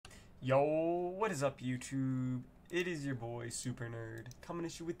Yo, what is up, YouTube? It is your boy Super Nerd coming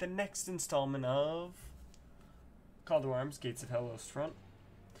at you with the next installment of Call to Arms: Gates of Hell Ostfront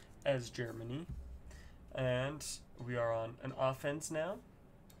as Germany, and we are on an offense now.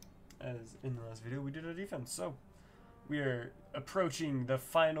 As in the last video, we did a defense, so we are approaching the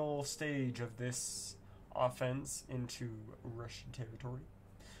final stage of this offense into Russian territory.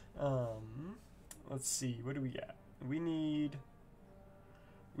 Let's see, what do we got?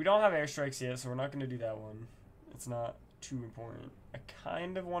 We don't have airstrikes yet, so we're not going to do that one. It's not too important. I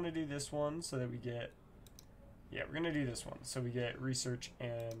kind of want to do this one so that we get... Yeah, we're going to do this one so we get research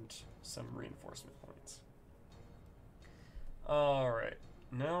and some reinforcement points. Alright,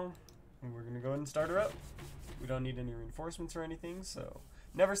 now we're going to go ahead and start her up. We don't need any reinforcements or anything, so...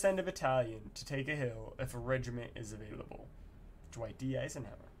 Never send a battalion to take a hill if a regiment is available. Dwight D.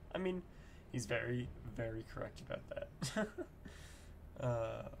 Eisenhower. I mean, he's very, very correct about that.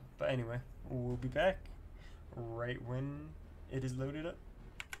 But anyway, we'll be back right when it is loaded up.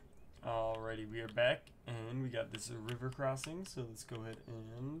 Alrighty, we are back, and we got this river crossing, so let's go ahead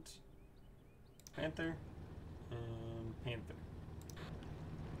and Panther and Panther.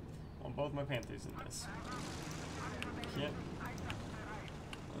 I want both my Panthers in this. Yep.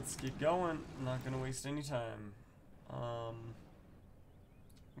 Let's get going. I'm not gonna waste any time.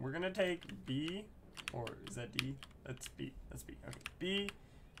 We're gonna take B, or is that D? That's B. That's B. Okay. B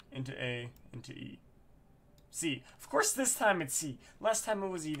into A into E. C. Of course this time it's C. Last time it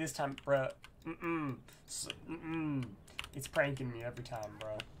was E. This time, bruh. It's pranking me every time,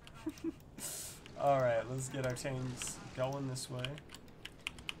 bro. Alright, let's get our tanks going this way.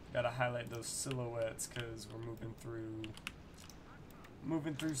 Gotta highlight those silhouettes because we're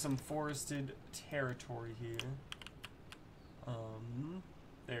moving through some forested territory here.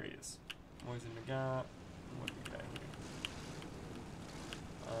 There he is. Moise and Nagat. What do we got here?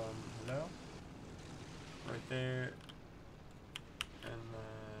 Hello? Right there. And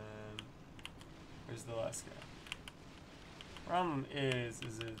then where's the last guy? Problem is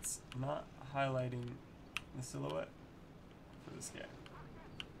it's not highlighting the silhouette for this guy.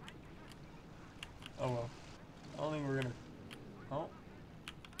 Oh well. I don't think we're gonna... Oh.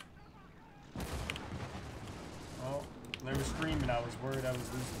 Oh. They were screaming. I was worried I was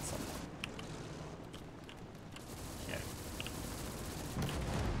losing something. Okay.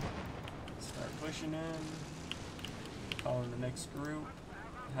 Start pushing in. Calling the next group.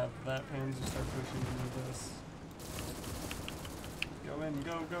 Have that Panzer start pushing into this. Go in.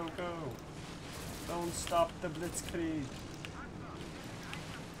 Go, go, go. Don't stop the blitzkrieg.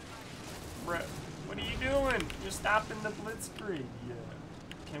 Brett, what are you doing? You're stopping the blitzkrieg.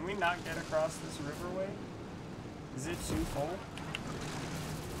 Yeah. Can we not get across this riverway? Is it too full?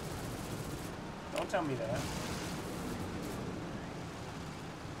 Don't tell me that.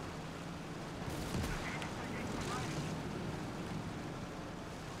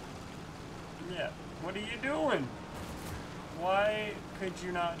 Yeah, what are you doing? Why could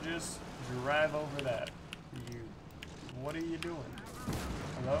you not just drive over that? What are you doing?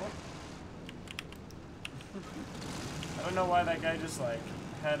 Hello? I don't know why that guy just like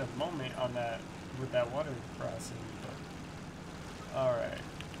had a moment on that with that water crossing, but alright.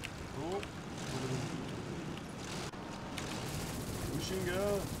 Cool. Push and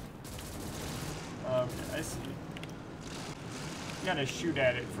go. Okay, I see. You gotta shoot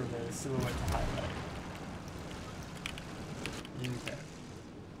at it for the silhouette to highlight. Okay.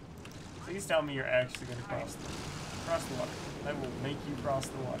 Please tell me you're actually gonna cross the water. I will make you cross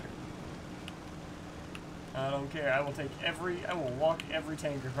the water. I don't care. I will walk every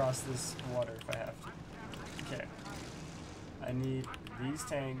tank across this water if I have to. Okay. I need these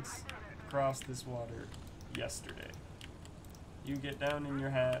tanks across this water yesterday. You get down in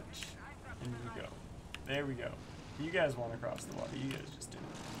your hatch, and you go. There we go. You guys want to cross the water. You guys just do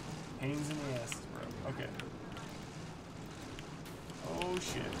it. Pains in the asses, bro. Okay. Oh,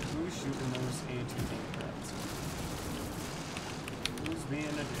 shit. Who's shooting those anti-tank rounds? Who's being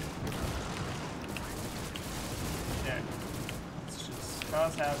a dick? Okay, let's just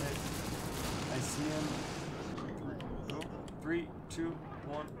cause havoc. I see him. 3, 2,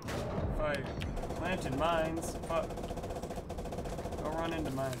 1, fire. Planted mines. Fuck. Go run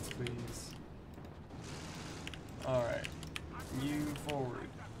into mines, please. Alright. You forward.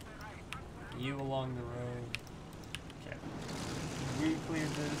 You along the road. Okay. We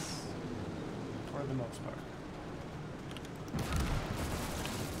cleared this for the most part.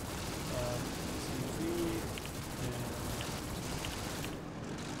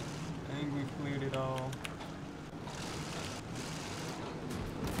 I think we've cleared it all.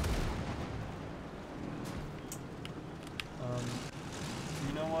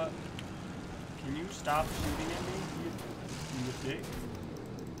 You know what? Can you stop shooting at me, you dick?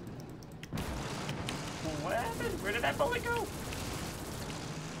 What happened? Where did that bullet go?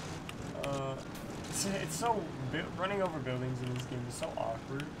 It's so... running over buildings in this game is so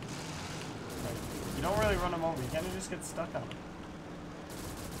awkward. Like, you don't really run them over. You kind of just get stuck on them.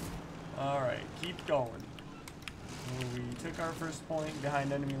 Alright, keep going. We took our first point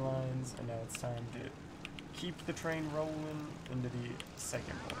behind enemy lines, and now it's time to keep the train rolling into the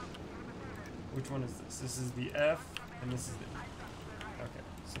second point. Which one is this? This is the F, and this is the E. Okay,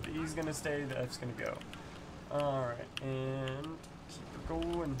 so the E's gonna stay, the F's gonna go. Alright, and keep it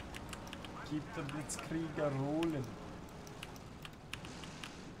going. Keep the Blitzkrieger rolling.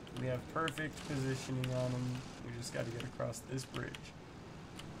 We have perfect positioning on them. We just gotta get across this bridge.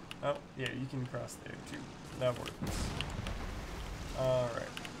 Oh, yeah, you can cross there too. That works. Alright.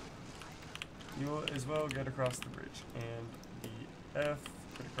 You will as well get across the bridge. And the F,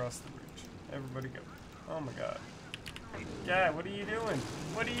 get across the bridge. Everybody go. Oh my god. Yeah, what are you doing?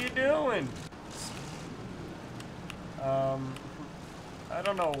 What are you doing? I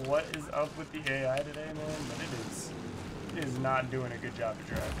don't know what is up with the AI today, man, but it is not doing a good job of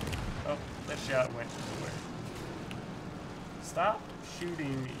driving. Oh, that shot went nowhere. Stop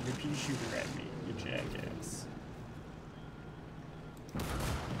shooting your pea shooter at me, you jackass.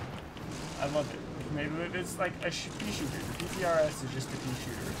 I love it. Maybe it's like a pea shooter. The PTRS is just a pea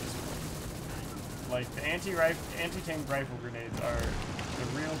shooter at this point. Like, the anti-tank rifle grenades are the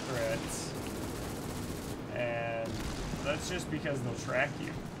real threats. And that's just because they'll track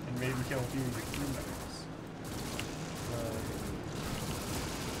you and maybe kill a few of your crew members.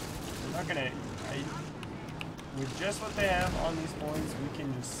 I'm not gonna... with just what they have on these points, we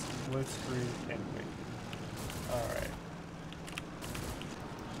can just blitzkrieg and win. Alright.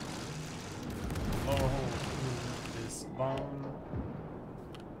 Blow a hole through this bomb.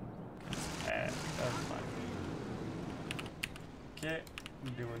 It's bad. Never mind. Okay,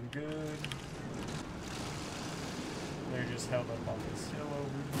 I'm doing good. They're just held up on this hill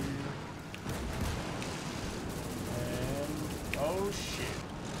over here. And... oh shit.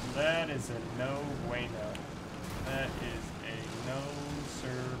 That is a no bueno. That is a no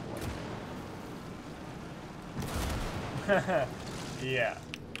sir bueno. Yeah.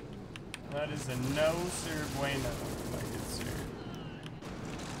 That is a no sir bueno, my good sir.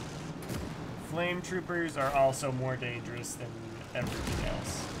 Flame troopers are also more dangerous than everything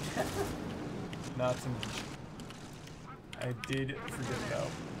else. Not to mention. I did forget about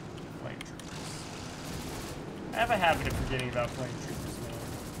flame troopers. I have a habit of forgetting about flame troopers, man.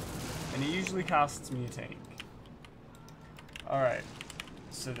 And it usually costs me a tank. Alright.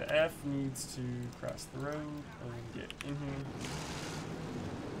 So the F needs to cross the road and get in here.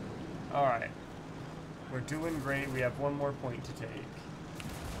 Alright. We're doing great. We have one more point to take.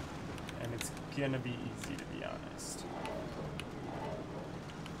 And it's gonna be easy, to be honest.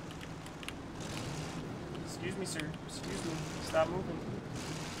 Excuse me, sir. Excuse me. Stop moving.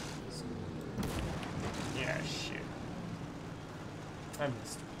 Yeah, shit. I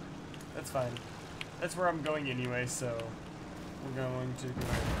missed. That's fine. That's where I'm going anyway, so we're going to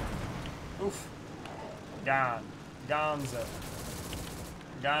go. Oof. Gone. Gonzo.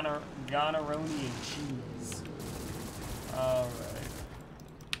 Gonoroni and cheese. Alright.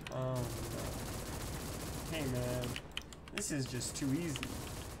 Oh no. Hey man. This is just too easy.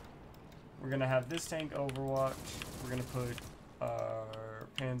 We're gonna have this tank Overwatch. We're gonna put our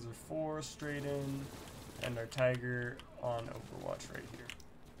Panzer IV straight in and our Tiger on Overwatch right here.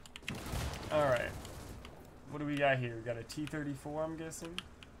 Alright. What do we got here? We got a T-34, I'm guessing.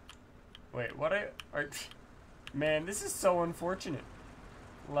 Wait, what man, this is so unfortunate.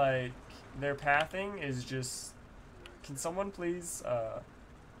 Like, their pathing is just... Can someone please, I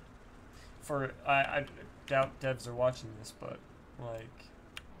doubt devs are watching this, but, like,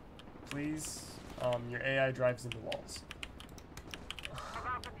 please, your AI drives into walls.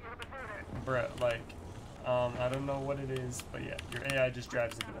 Bruh, like, I don't know what it is, but yeah, your AI just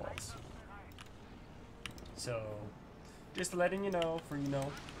drives into walls. So, just letting you know,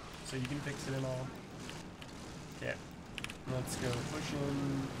 so you can fix it and all. Okay, let's go push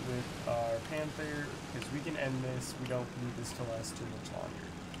in with our Panther, because we can end this. We don't need this to last too much longer.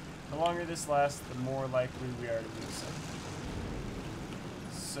 The longer this lasts, the more likely we are to lose something.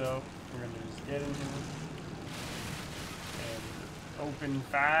 So, we're going to just get in here and open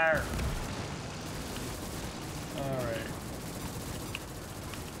fire. Alright.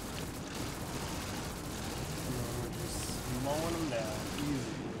 We're just mowing them down.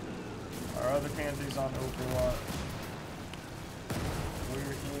 Easy. Our other Panthers on Overwatch.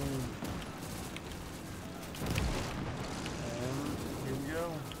 We're in. And here we go.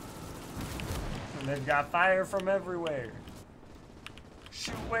 And they've got fire from everywhere.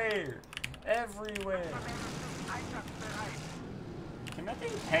 Shoot where? Everywhere. Can that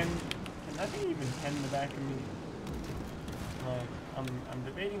thing pen? Can that thing even pen the back of me? Like, I'm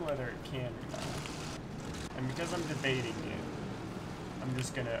debating whether it can or not. And because I'm debating it, I'm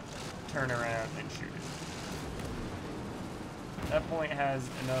just gonna turn around and shoot it. That point has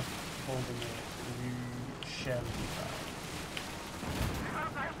enough holding it. You shall be fine.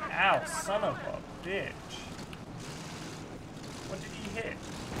 Ow, son of a bitch. What did he hit?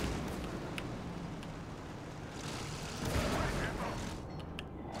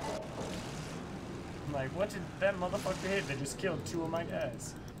 I'm like, what did that motherfucker hit that just killed 2 of my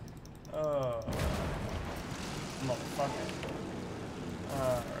guys? Oh, motherfucker.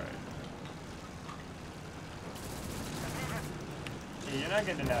 Alright. Yeah, you're not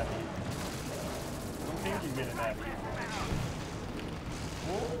getting out of here. I don't think you're getting out of here.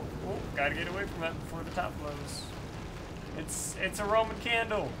 Whoa, whoa, gotta get away from that before the top blows. It's a Roman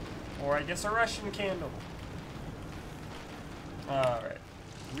candle. Or I guess a Russian candle. Alright.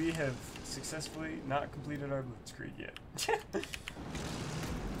 We have successfully not completed our blitzkrieg yet.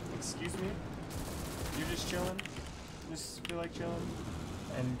 Excuse me? You just chilling? Just feel like chilling?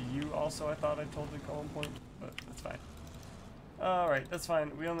 And you also, I thought I told the call point, but that's fine. Alright, that's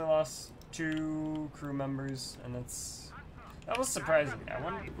fine. We only lost 2 crew members, and that was surprising. I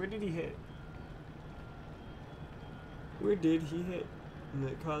wonder, where did he hit? Where did he hit? And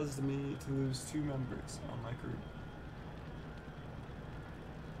it caused me to lose 2 members on my crew.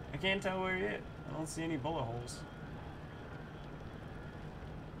 I can't tell where he hit. I don't see any bullet holes.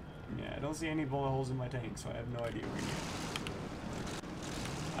 Yeah, I don't see any bullet holes in my tank, so I have no idea where he hit.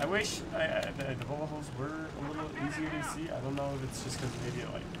 I wish the bullet holes were a little easier to see. I don't know if it's just because maybe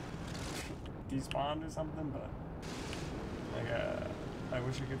it like despawned or something, but like I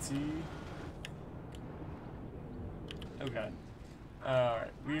wish I could see. Oh god.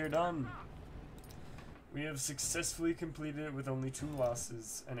 Alright, we are done. We have successfully completed it with only 2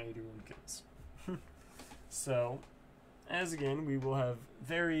 losses and 81 kills. So, as again, we will have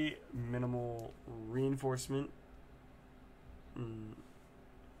very minimal reinforcement.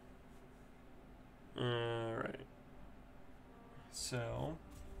 Alright. So,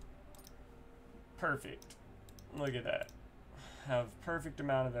 perfect. Look at that. Have perfect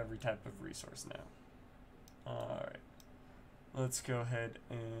amount of every type of resource now. Alright. Let's go ahead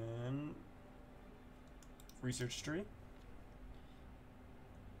and research tree.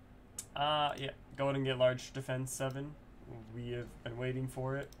 Yeah, go ahead and get large defense 7. We have been waiting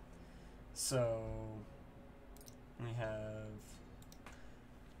for it. So we have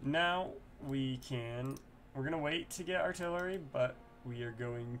now we're gonna wait to get artillery, but we are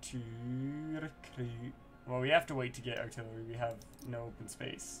going to recruit. Well, we have to wait to get artillery. We have no open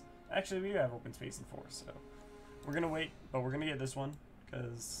space. Actually, we have open space in 4, so we're gonna wait, but we're gonna get this one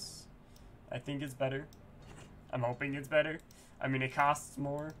because I think it's better. I'm hoping it's better. I mean, it costs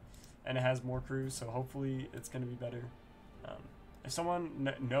more and it has more crews, so hopefully it's gonna be better. If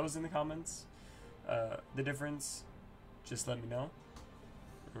someone knows in the comments the difference, just let me know.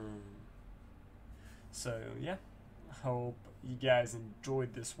 So yeah, hope you guys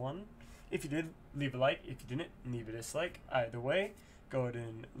enjoyed this one. If you did, leave a like. If you didn't, leave a dislike. Either way, go ahead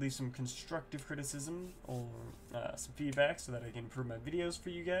and leave some constructive criticism or some feedback so that I can improve my videos for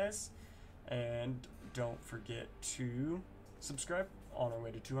you guys. And don't forget to subscribe, on our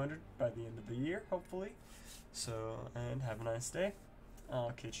way to 200 by the end of the year, hopefully. So, and have a nice day.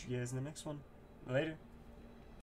 I'll catch you guys in the next one. Later.